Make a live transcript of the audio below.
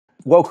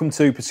Welcome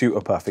to Pursuit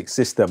of Perfect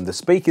System. The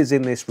speakers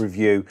in this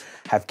review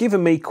have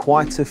given me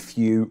quite a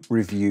few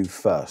review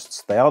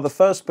firsts. They are the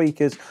first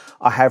speakers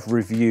I have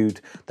reviewed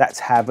that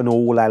have an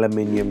all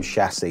aluminium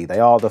chassis.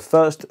 They are the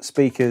first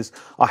speakers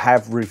I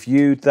have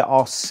reviewed that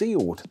are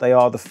sealed. They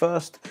are the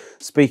first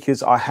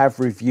speakers I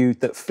have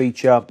reviewed that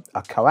feature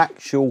a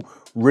coaxial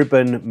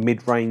ribbon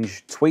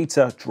mid-range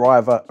tweeter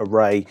driver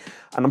array,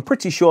 and I'm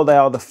pretty sure they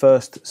are the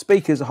first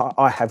speakers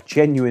I have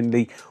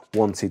genuinely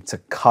wanted to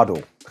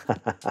cuddle.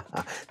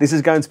 This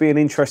is going to be an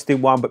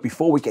interesting one, but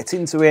before we get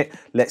into it,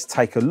 let's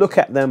take a look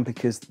at them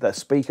because the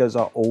speakers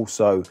are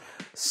also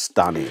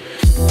stunning.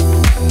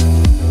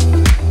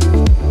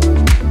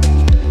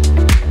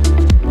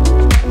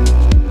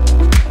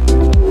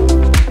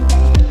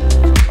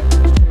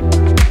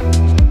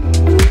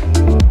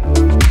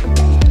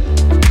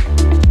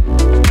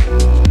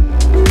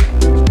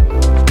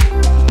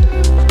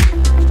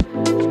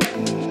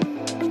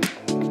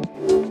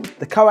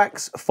 The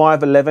Coax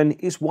 511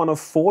 is one of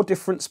 4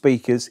 different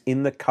speakers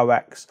in the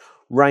Coax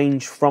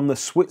range from the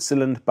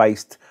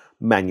Switzerland-based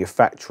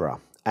manufacturer.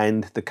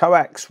 And the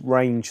Coax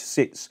range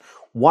sits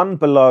one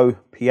below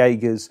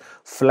Piega's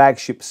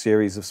flagship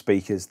series of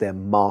speakers, their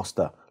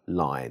master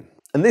line.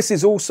 And this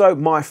is also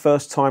my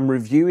first time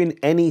reviewing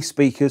any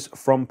speakers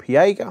from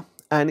Piega,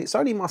 and it's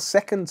only my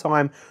second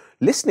time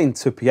listening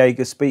to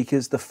Piega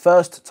speakers. The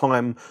first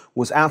time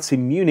was out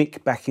in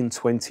Munich back in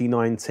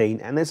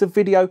 2019, and there's a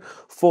video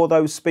for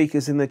those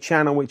speakers in the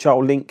channel which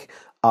I'll link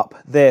up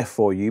there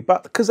for you.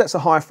 But because that's a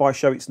hi-fi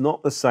show, it's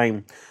not the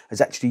same as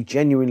actually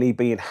genuinely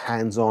being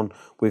hands-on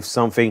with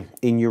something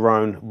in your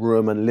own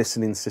room and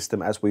listening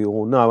system, as we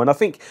all know. And I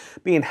think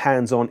being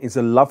hands-on is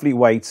a lovely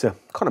way to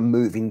kind of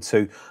move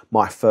into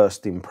my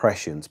first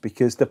impressions,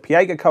 because the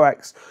Piega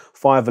Coax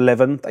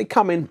 511, they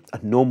come in a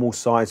normal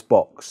size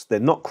box. They're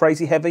not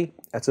crazy heavy.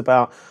 That's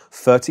about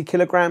 30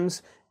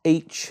 kilograms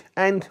each,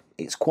 and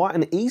it's quite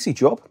an easy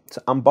job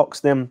to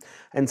unbox them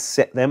and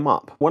set them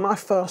up. When I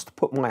first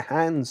put my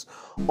hands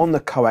on the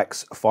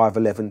Coax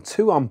 511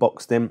 to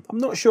unbox them, I'm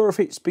not sure if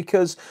it's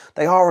because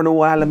they are an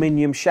all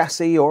aluminium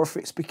chassis or if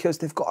it's because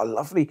they've got a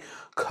lovely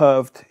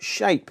curved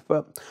shape,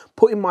 but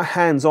putting my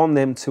hands on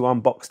them to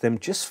unbox them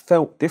just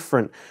felt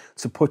different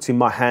to putting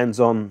my hands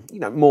on, you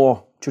know,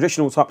 more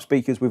traditional type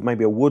speakers with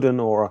maybe a wooden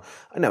or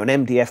an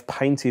MDF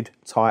painted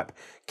type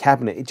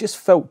cabinet. It just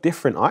felt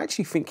different. I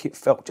actually think it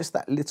felt just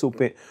that little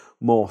bit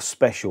more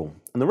special.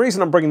 And the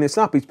reason I'm bringing this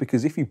up is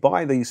because if you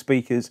buy these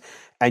speakers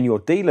and your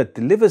dealer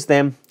delivers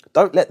them,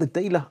 don't let the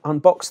dealer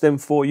unbox them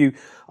for you.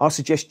 I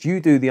suggest you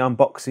do the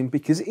unboxing,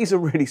 because it is a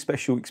really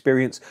special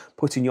experience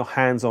putting your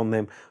hands on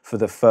them for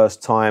the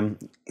first time.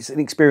 It's an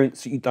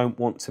experience that you don't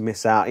want to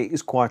miss out. It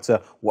is quite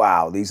a,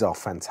 wow, these are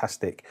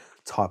fantastic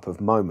type of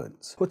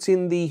moments.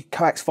 Putting the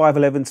Coax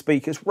 511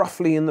 speakers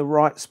roughly in the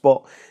right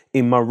spot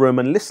in my room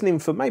and listening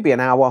for maybe an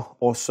hour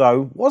or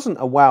so wasn't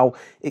a wow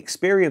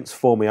experience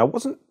for me. I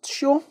wasn't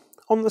sure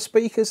on the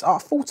speakers. I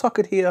thought I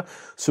could hear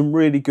some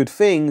really good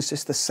things,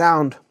 just the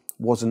sound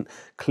wasn't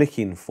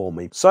clicking for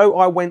me. So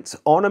I went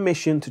on a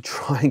mission to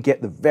try and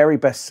get the very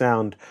best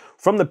sound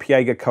from the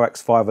Piega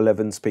Coax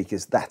 511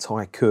 speakers that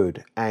I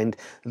could. And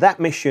that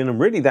mission and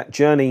really that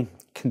journey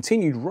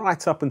continued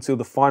right up until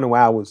the final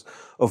hours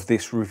of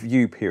this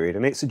review period.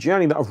 And it's a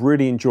journey that I've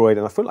really enjoyed,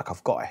 and I feel like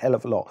I've got a hell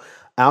of a lot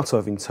out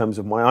of in terms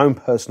of my own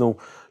personal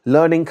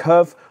learning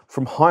curve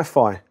from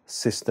HiFi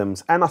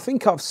systems. And I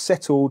think I've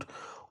settled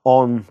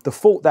on the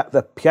thought that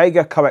the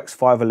Piega Coax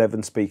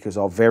 511 speakers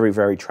are very,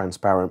 very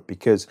transparent,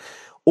 because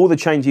all the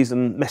changes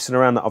and messing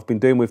around that I've been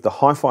doing with the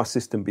HiFi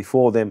system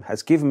before them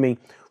has given me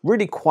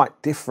really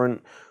quite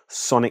different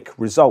sonic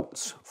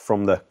results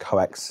from the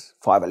Coax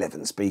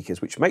 511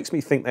 speakers, which makes me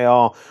think they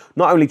are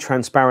not only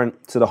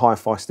transparent to the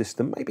HiFi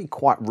system, maybe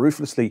quite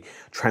ruthlessly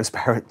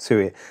transparent to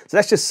it. So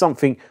that's just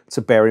something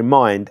to bear in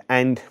mind.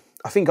 And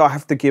I think I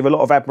have to give a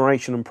lot of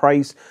admiration and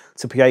praise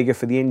to Piega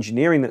for the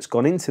engineering that's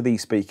gone into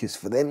these speakers,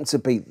 for them to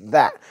be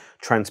that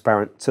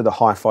transparent to the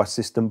HiFi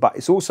system. But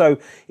it's also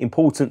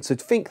important to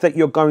think that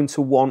you're going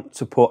to want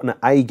to put an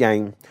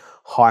A-game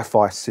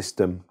HiFi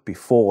system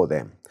before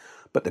them.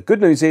 But the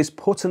good news is,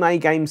 put an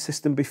A-game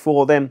system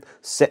before them,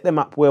 set them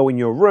up well in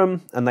your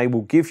room, and they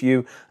will give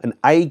you an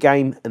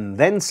A-game and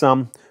then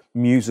some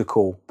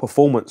musical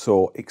performance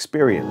or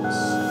experience.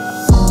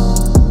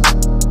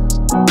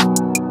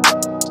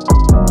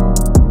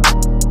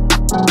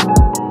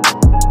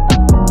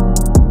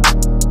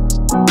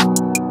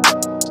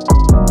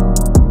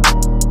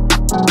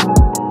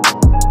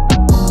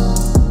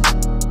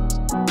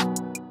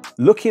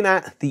 Looking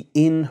at the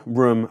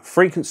in-room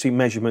frequency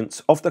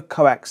measurements of the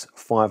Coax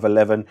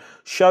 511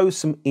 shows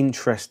some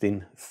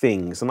interesting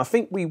things, and I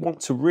think we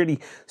want to really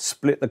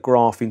split the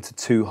graph into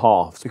 2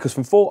 halves, because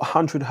from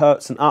 400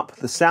 Hz and up,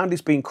 the sound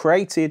is being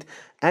created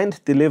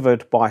and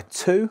delivered by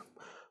 2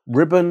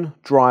 ribbon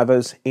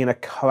drivers in a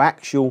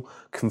coaxial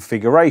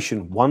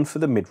configuration, one for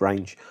the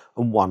mid-range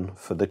and one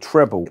for the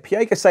treble.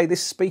 Piega say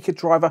this speaker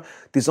driver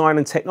design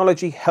and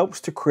technology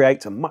helps to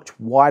create a much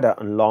wider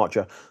and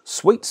larger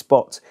sweet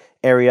spot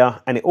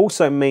area, and it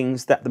also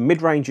means that the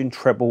mid-range and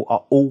treble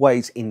are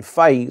always in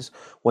phase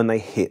when they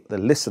hit the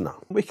listener.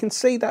 We can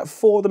see that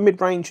for the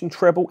mid-range and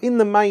treble, in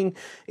the main,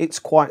 it's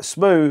quite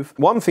smooth.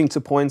 One thing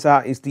to point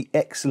out is the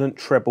excellent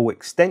treble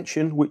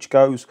extension, which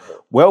goes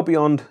well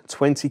beyond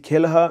 20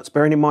 kilohertz.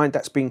 Bearing in mind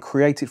that's been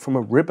created from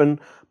a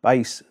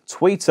ribbon-based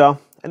tweeter.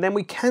 And then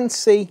we can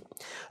see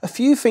a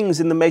few things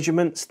in the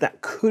measurements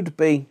that could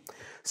be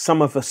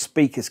some of a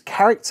speaker's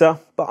character,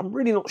 but I'm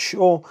really not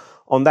sure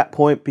on that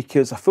point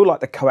because I feel like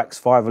the Coax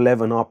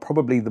 511 are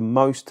probably the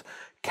most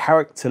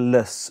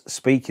characterless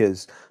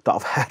speakers that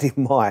I've had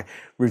in my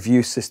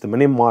review system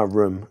and in my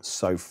room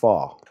so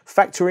far.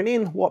 Factoring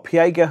in what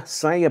Piega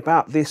say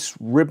about this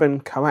ribbon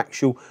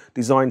coaxial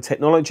design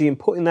technology and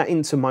putting that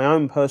into my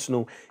own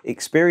personal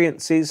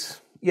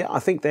experiences, yeah, I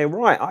think they're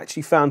right. I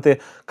actually found the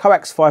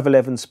Coax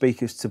 511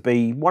 speakers to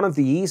be one of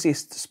the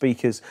easiest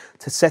speakers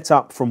to set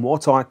up from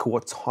what I call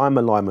a time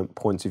alignment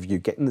point of view,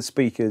 getting the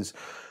speakers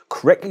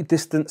correctly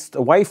distanced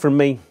away from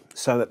me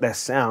so that their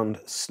sound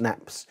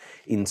snaps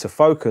into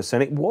focus.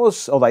 And it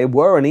was, or they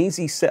were, an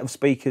easy set of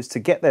speakers to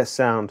get their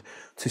sound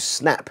to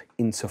snap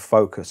into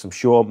focus. I'm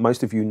sure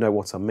most of you know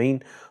what I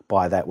mean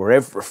by that, where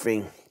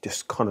everything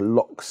just kind of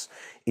locks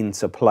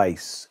into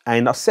place.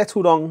 And I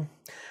settled on,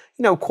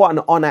 you know, quite an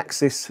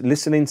on-axis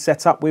listening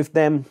setup with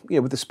them, you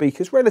know, with the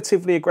speakers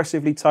relatively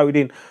aggressively towed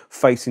in,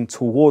 facing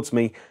towards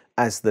me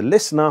as the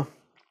listener.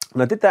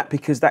 And I did that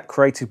because that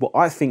created what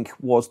I think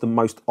was the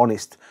most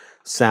honest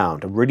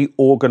sound, a really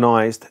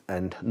organized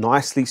and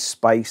nicely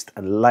spaced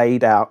and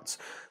laid out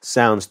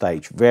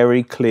soundstage,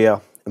 very clear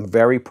and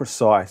very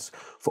precise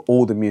for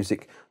all the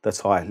music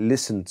that I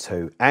listened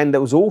to. And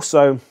there was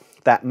also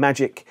that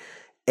magic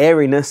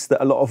airiness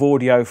that a lot of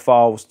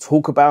audiophiles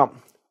talk about.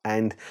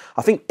 And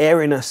I think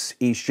airiness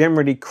is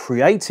generally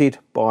created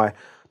by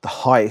the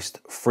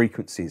highest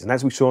frequencies. And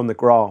as we saw in the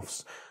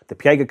graphs, the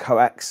Piega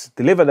Coax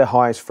deliver the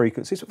highest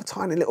frequencies with a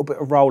tiny little bit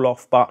of roll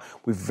off, but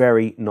with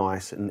very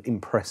nice and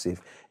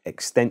impressive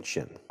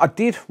extension. I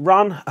did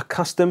run a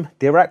custom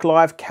Dirac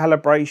Live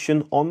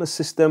calibration on the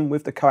system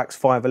with the Coax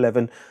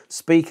 511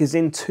 speakers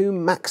in to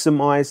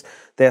maximize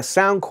their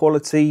sound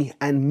quality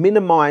and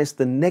minimize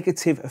the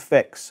negative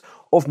effects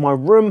of my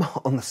room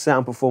on the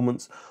sound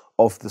performance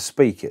of the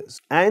speakers.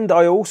 And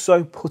I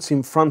also put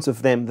in front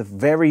of them the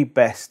very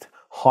best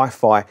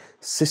HiFi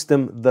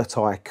system that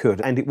I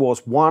could, and it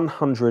was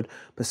 100%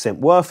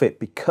 worth it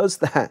because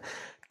that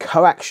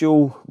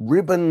coaxial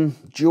ribbon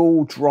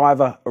dual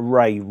driver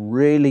array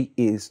really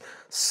is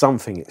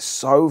something. It's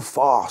so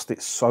fast,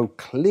 it's so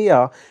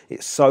clear,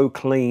 it's so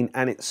clean,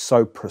 and it's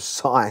so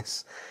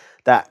precise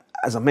that,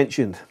 as I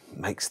mentioned,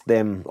 makes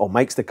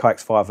the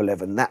Coax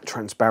 511 that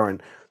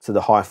transparent to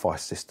the HiFi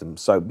system.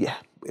 So yeah,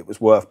 it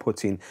was worth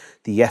putting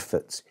the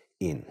efforts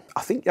in.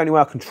 I think the only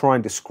way I can try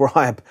and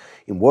describe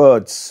in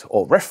words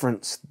or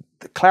reference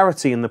the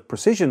clarity and the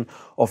precision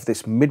of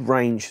this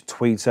mid-range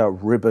tweeter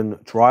ribbon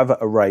driver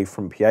array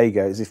from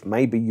Piega is if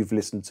maybe you've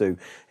listened to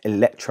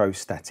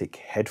electrostatic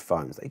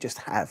headphones. They just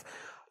have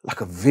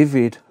like a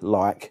vivid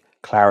like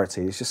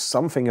clarity. It's just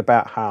something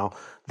about how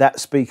that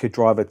speaker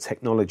driver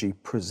technology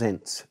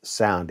presents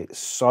sound. It's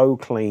so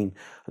clean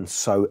and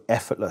so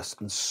effortless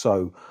and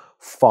so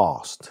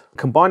fast.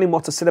 Combining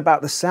what I said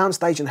about the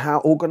soundstage and how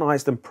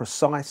organized and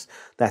precise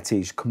that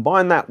is,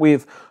 combine that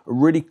with a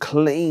really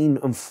clean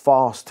and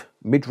fast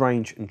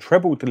mid-range and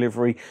treble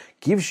delivery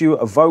gives you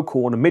a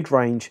vocal on a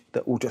mid-range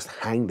that will just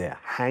hang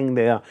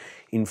there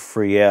in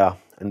free air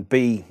and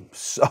be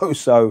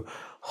so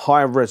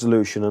high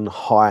resolution and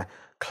high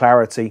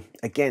clarity,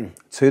 again,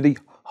 to the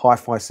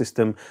HiFi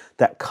system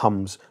that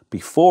comes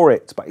before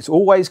it. But it's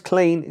always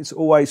clean, it's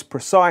always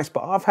precise.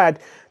 But I've had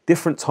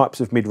different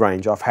types of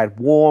mid-range. I've had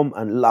warm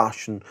and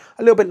lush and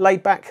a little bit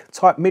laid back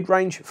type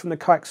mid-range from the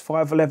Coax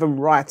 511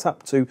 right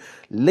up to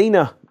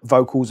leaner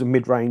vocals and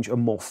mid-range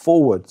and more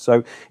forward.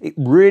 So it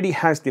really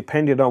has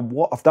depended on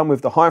what I've done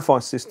with the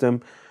HiFi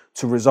system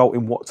to result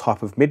in what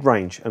type of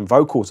mid-range and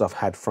vocals I've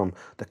had from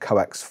the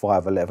Coax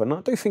 511.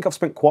 I do think I've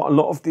spent quite a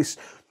lot of this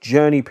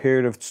journey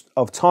period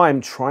of time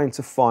trying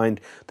to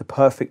find the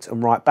perfect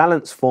and right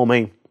balance for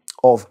me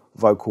of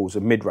vocals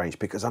and mid-range,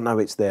 because I know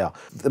it's there.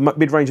 The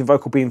mid-range and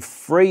vocal being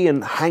free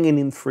and hanging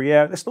in free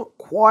air, it's not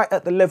quite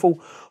at the level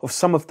of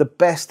some of the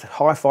best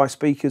HiFi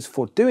speakers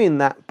for doing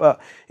that, but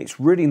it's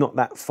really not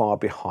that far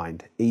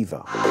behind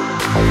either.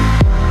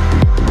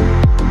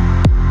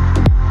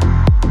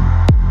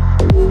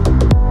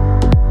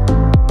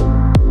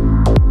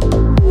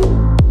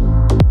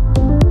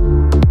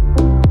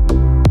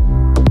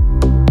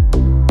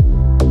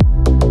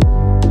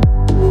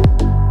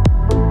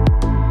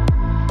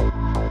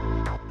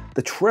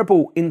 The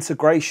treble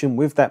integration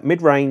with that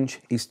mid-range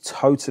is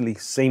totally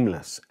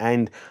seamless,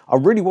 and I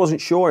really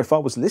wasn't sure if I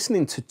was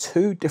listening to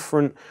two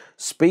different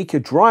speaker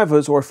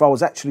drivers or if I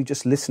was actually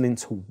just listening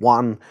to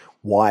one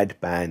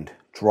wideband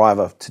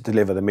driver to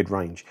deliver the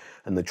mid-range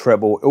and the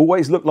treble. It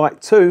always looked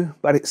like two,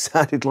 but it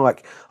sounded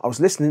like I was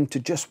listening to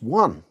just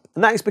one.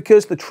 And that is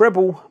because the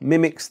treble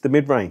mimics the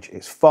mid-range.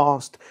 It's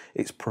fast,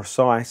 it's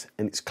precise,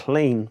 and it's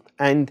clean.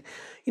 And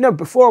you know,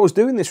 before I was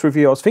doing this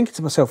review, I was thinking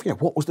to myself, yeah,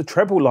 what was the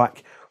treble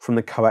like from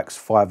the Coax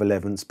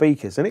 511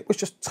 speakers? And it was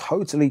just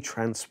totally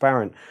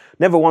transparent.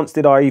 Never once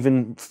did I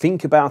even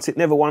think about it.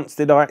 Never once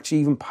did I actually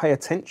even pay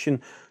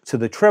attention to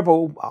the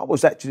treble. I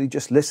was actually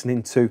just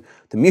listening to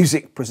the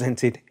music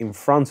presented in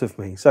front of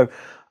me. So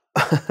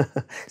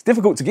it's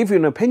difficult to give you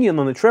an opinion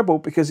on the treble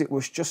because it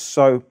was just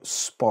so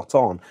spot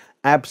on,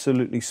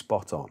 absolutely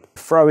spot on.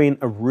 Throw in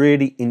a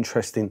really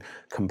interesting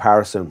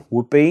comparison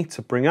would be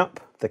to bring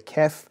up the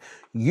KEF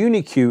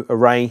UniQ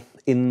array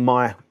in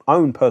my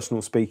own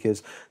personal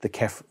speakers, the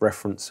KEF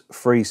Reference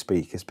 3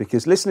 speakers,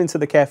 because listening to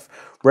the KEF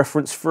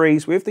Reference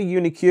 3s with the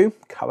UniQ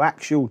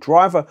coaxial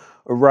driver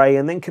array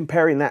and then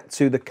comparing that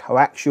to the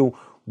coaxial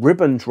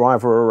ribbon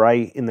driver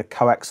array in the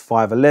Coax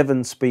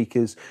 511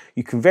 speakers,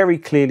 you can very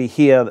clearly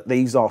hear that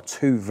these are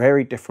two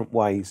very different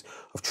ways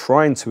of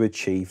trying to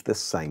achieve the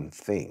same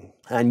thing.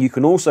 And you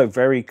can also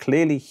very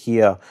clearly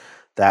hear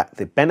that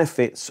the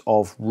benefits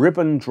of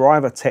ribbon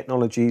driver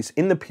technologies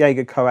in the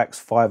Piega Coax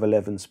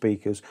 511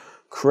 speakers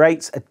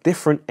creates a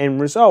different end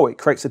result. It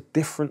creates a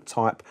different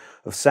type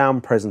of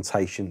sound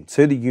presentation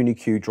to the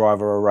UniQ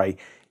driver array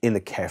in the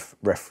KEF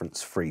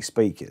Reference 3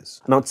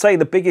 speakers. And I'd say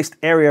the biggest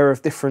area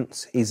of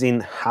difference is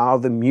in how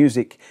the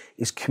music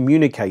is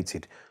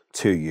communicated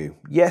to you.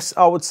 Yes,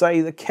 I would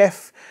say the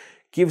KEF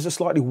gives a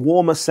slightly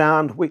warmer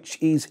sound, which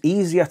is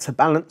easier to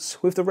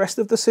balance with the rest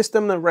of the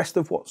system, the rest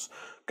of what's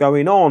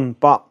going on,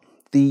 but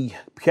the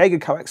Piega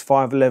Coax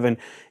 511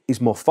 is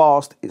more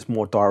fast, it's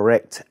more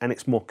direct, and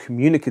it's more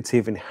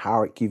communicative in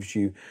how it gives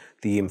you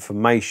the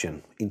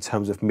information in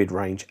terms of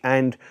mid-range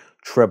and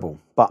treble.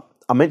 But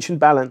I mentioned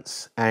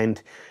balance,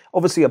 and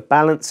obviously a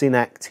balancing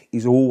act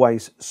is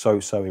always so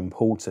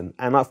important.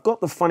 And I've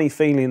got the funny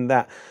feeling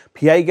that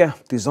Piega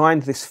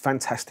designed this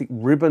fantastic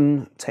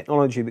ribbon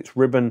technology, this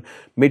ribbon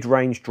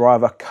mid-range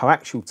driver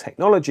coaxial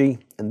technology,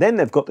 and then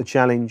they've got the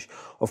challenge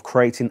of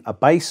creating a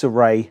bass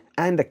array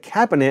and a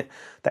cabinet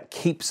that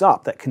keeps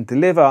up, that can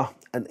deliver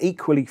an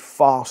equally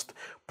fast,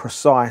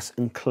 precise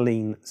and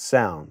clean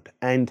sound.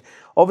 And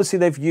obviously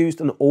they've used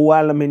an all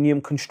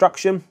aluminium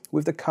construction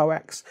with the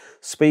Coax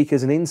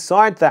speakers, and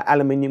inside that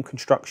aluminium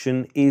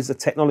construction is a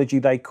technology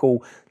they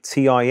call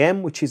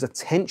TIM, which is a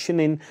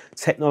tensioning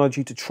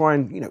technology to try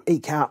and, you know,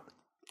 eke out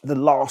the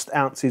last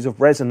ounces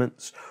of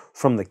resonance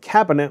from the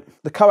cabinet.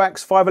 The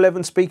Coax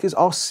 511 speakers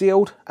are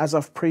sealed, as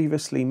I've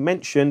previously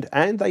mentioned,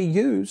 and they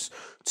use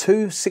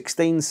two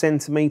 16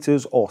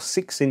 centimeters or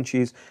 6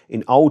 inches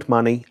in old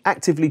money,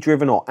 actively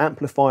driven or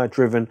amplifier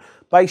driven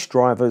bass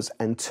drivers,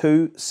 and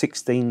two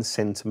 16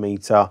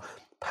 centimeter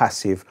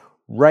passive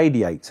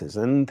radiators.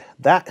 And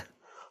that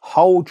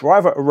whole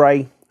driver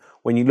array,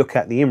 when you look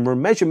at the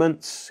in-room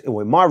measurements,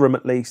 or in my room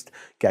at least,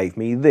 gave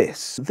me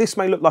this. This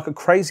may look like a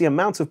crazy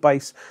amount of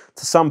bass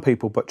to some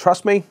people, but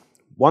trust me,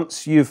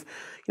 once you've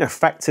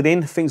factored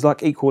in things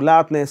like equal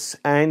loudness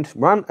and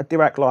run a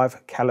Dirac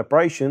Live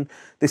calibration,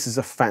 this is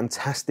a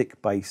fantastic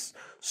bass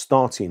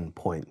starting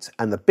point.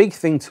 And the big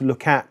thing to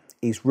look at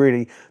is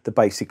really the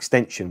bass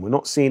extension. We're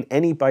not seeing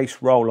any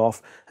bass roll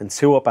off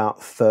until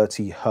about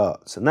 30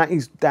 Hertz. And that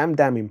is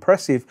damn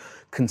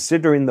impressive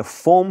considering the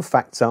form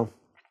factor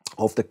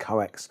of the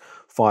Coax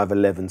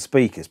 511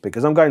 speakers,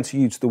 because I'm going to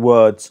use the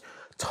words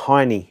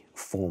tiny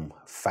form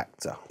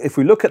factor. If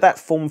we look at that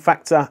form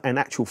factor and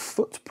actual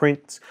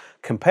footprint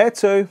compared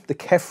to the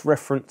KEF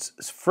Reference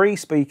 3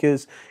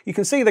 speakers, you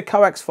can see the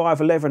Coax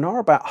 511 are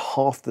about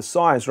half the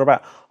size, or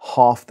about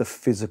half the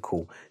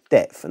physical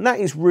depth. And that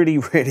is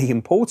really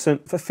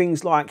important for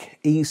things like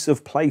ease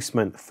of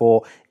placement,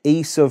 for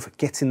ease of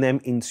getting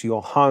them into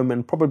your home,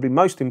 and probably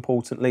most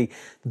importantly,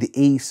 the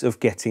ease of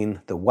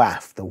getting the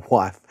WAF, the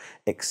wife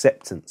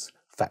acceptance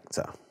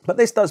factor. But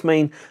this does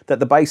mean that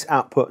the bass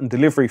output and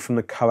delivery from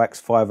the Coax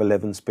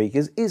 511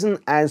 speakers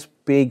isn't as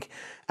big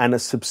and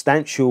as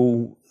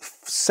substantial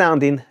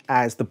sounding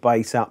as the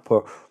bass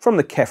output from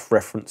the KEF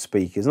Reference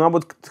speakers. And I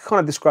would kind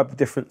of describe the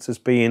difference as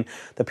being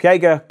the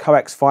Piega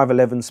Coax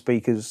 511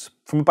 speakers,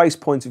 from a bass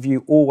point of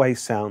view,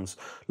 always sounds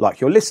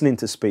like you're listening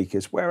to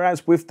speakers,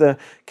 whereas with the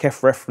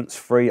KEF Reference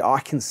 3,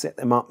 I can set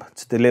them up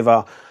to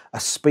deliver a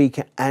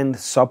speaker and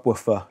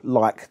subwoofer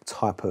like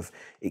type of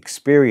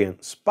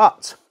experience.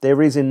 But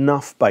there is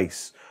enough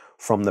bass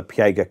from the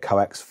Piega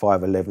Coax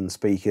 511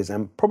 speakers,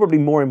 and probably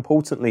more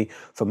importantly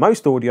for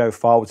most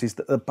audiophiles is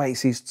that the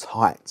bass is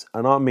tight,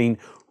 and I mean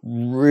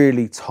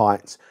really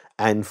tight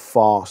and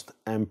fast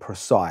and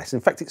precise. In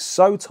fact, it's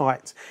so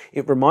tight,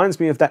 it reminds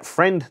me of that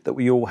friend that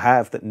we all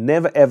have that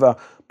never ever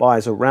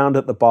buys a round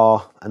at the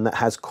bar and that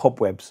has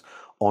cobwebs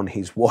on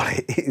his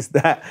wallet. It is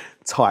that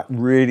tight,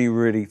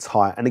 really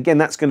tight. And again,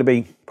 that's going to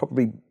be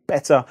probably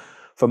better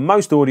for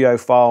most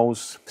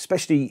audiophiles,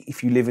 especially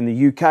if you live in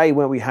the UK,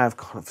 where we have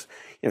kind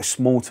of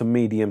small to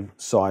medium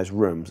sized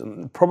rooms.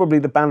 And probably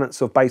the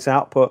balance of bass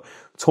output,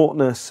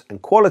 tautness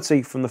and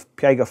quality from the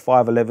Piega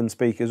 511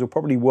 speakers will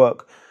probably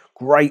work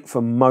great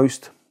for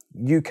most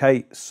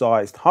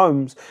UK-sized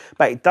homes,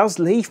 but it does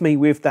leave me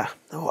with a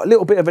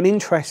little bit of an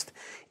interest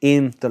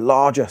in the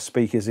larger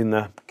speakers in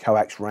the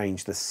coax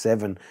range, the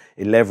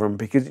 711,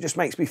 because it just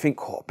makes me think,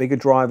 bigger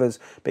drivers,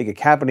 bigger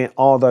cabinet,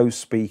 are those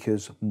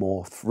speakers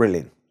more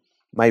thrilling?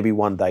 Maybe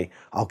one day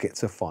I'll get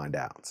to find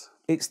out.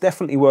 It's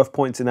definitely worth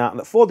pointing out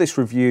that for this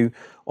review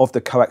of the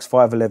Coax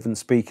 511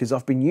 speakers,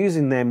 I've been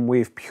using them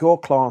with pure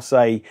Class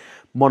A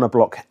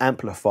monoblock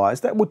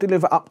amplifiers that will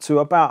deliver up to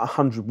about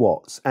 100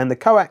 watts. And the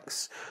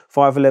Coax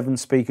 511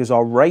 speakers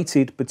are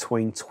rated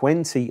between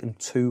 20 and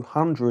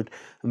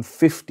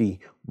 250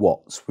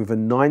 watts with a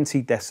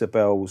 90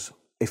 decibels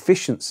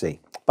efficiency.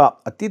 But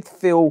I do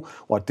feel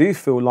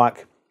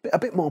like a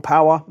bit more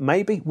power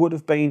maybe would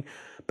have been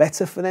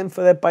better for them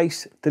for their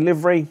bass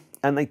delivery.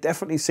 And they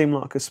definitely seem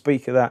like a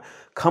speaker that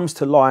comes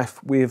to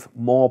life with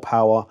more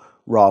power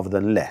rather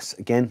than less.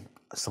 Again,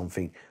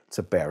 something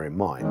to bear in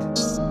mind.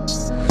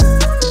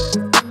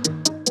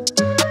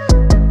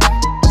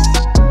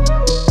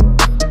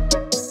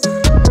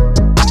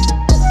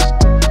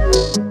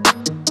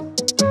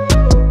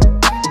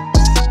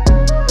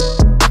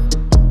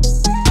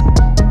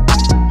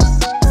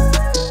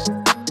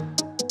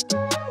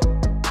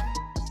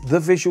 The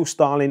visual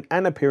styling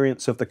and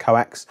appearance of the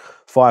Coax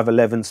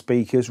 511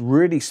 speakers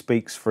really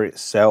speaks for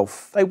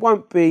itself. They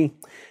won't be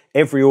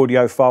every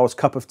audiophile's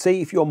cup of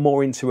tea if you're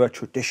more into a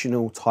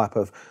traditional type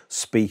of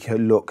speaker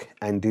look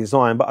and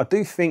design, but I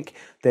do think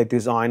their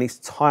design is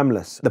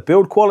timeless. The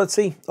build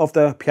quality of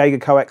the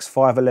Piega Coax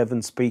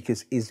 511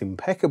 speakers is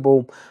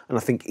impeccable, and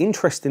I think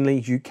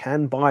interestingly you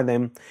can buy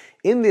them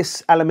in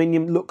this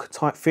aluminium look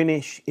type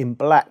finish, in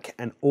black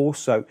and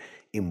also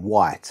in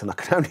white, and I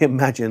can only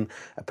imagine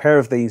a pair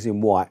of these in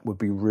white would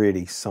be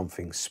really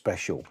something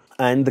special.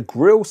 And the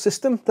grille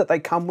system that they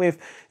come with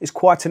is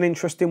quite an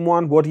interesting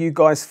one. What do you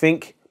guys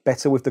think?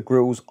 Better with the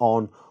grills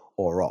on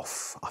or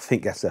off? I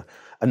think that's a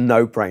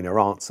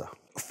no-brainer answer.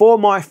 For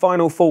my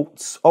final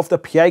thoughts of the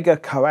Piega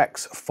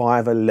Coax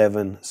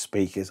 511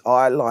 speakers,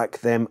 I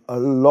like them a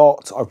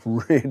lot. I've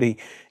really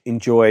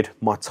enjoyed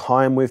my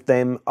time with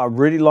them. I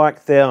really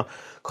like their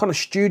kind of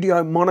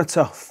studio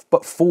monitor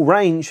but full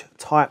range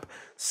type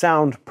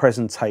sound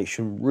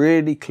presentation.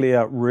 Really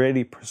clear,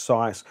 really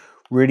precise,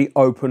 really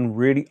open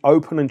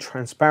and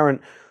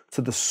transparent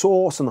to the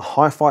source and the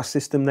HiFi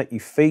system that you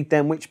feed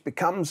them, which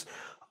becomes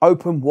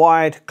open,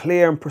 wide,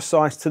 clear and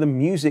precise to the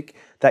music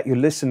that you're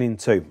listening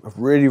to. I've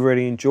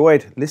really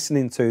enjoyed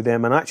listening to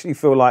them, and I actually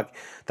feel like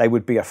they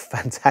would be a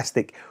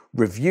fantastic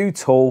review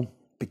tool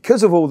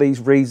because of all these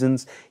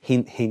reasons.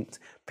 Hint, hint,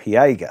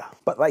 Piega.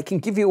 But they can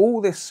give you all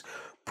this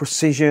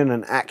precision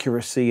and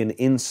accuracy and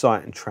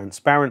insight and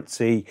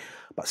transparency,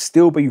 but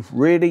still be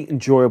really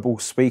enjoyable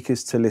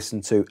speakers to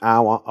listen to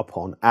hour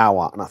upon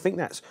hour. And I think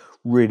that's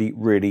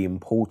really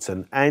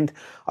important. And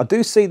I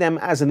do see them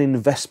as an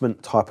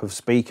investment type of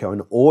speaker,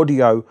 an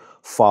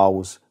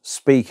audiophiles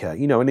speaker.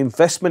 You know, an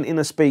investment in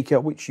a speaker,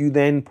 which you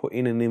then put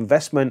in an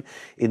investment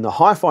in the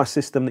HiFi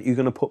system that you're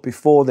going to put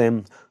before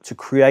them to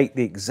create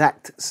the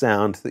exact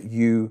sound that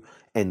you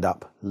end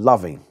up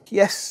loving.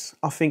 Yes,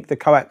 I think the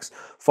Coax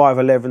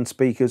 511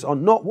 speakers are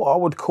not what I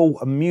would call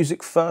a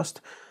music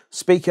first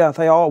speaker.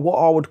 They are what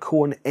I would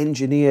call an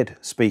engineered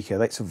speaker.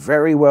 That's a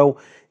very well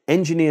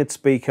engineered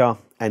speaker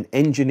and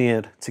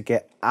engineered to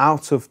get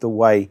out of the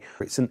way.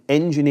 It's an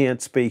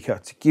engineered speaker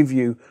to give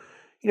you,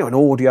 an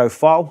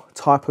audiophile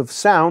type of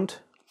sound,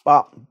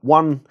 but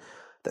one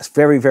that's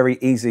very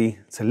easy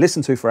to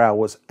listen to for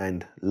hours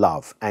and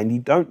love. And you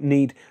don't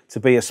need to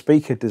be a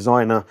speaker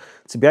designer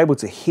to be able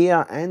to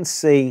hear and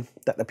see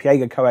that the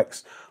Piega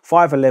Coax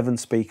 511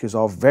 speakers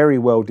are very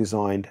well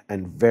designed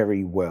and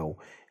very well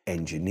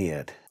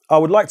engineered. I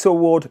would like to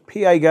award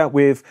Piega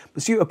with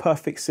Pursuit of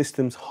Perfect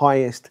System's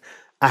highest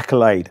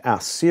accolade,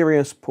 our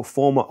Serious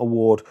Performer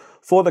Award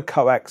for the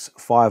Coax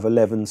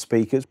 511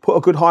 speakers. Put a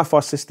good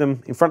HiFi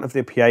system in front of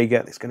the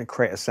Piega, it's going to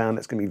create a sound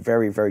that's going to be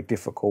very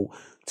difficult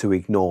to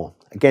ignore.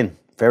 Again,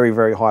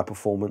 very high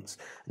performance,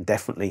 and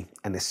definitely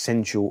an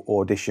essential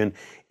audition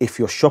if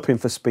you're shopping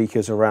for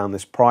speakers around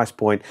this price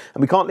point.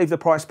 And we can't leave the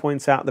price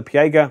points out. The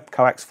Piega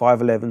Coax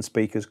 511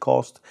 speakers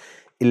cost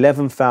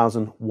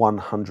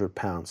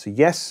 £11,100. So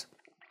yes,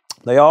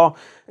 they are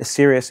a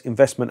serious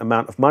investment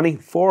amount of money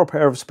for a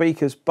pair of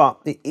speakers, but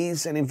it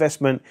is an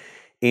investment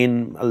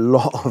in a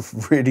lot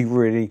of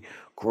really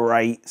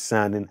great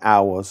sounding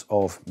hours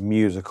of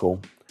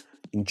musical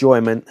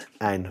enjoyment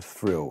and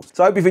thrills.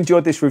 So I hope you've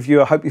enjoyed this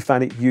review. I hope you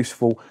found it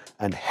useful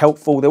and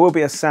helpful. There will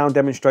be a sound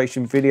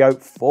demonstration video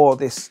for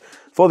these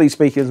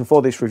speakers and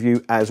for this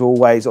review as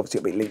always. Obviously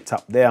it'll be linked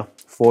up there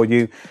for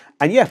you.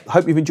 And yeah, I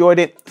hope you've enjoyed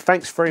it.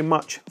 Thanks very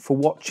much for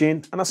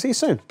watching, and I'll see you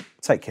soon.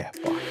 Take care.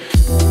 Bye.